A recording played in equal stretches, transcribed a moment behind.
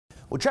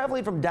Well,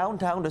 traveling from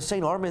downtown to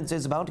St. Armands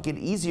is about to get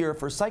easier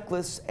for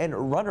cyclists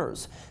and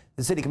runners.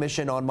 The City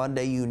Commission on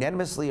Monday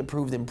unanimously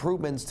approved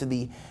improvements to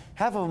the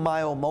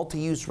half-of-a-mile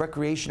multi-use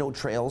recreational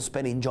trail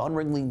spanning John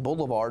Ringling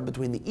Boulevard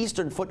between the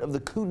eastern foot of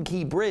the Coon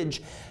Key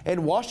Bridge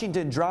and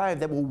Washington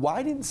Drive that will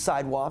widen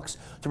sidewalks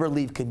to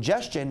relieve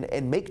congestion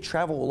and make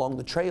travel along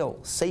the trail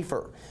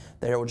safer.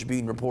 The Herald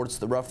Tribune reports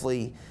the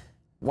roughly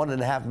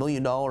 $1.5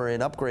 million in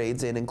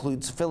upgrades and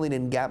includes filling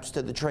in gaps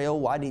to the trail,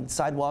 widening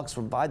sidewalks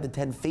from 5 to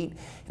 10 feet,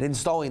 and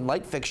installing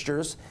light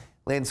fixtures.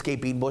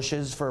 Landscaping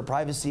bushes for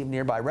privacy of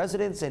nearby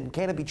residents and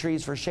canopy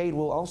trees for shade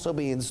will also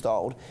be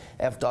installed.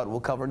 FDOT will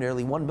cover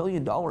nearly $1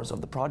 million of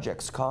the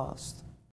project's cost.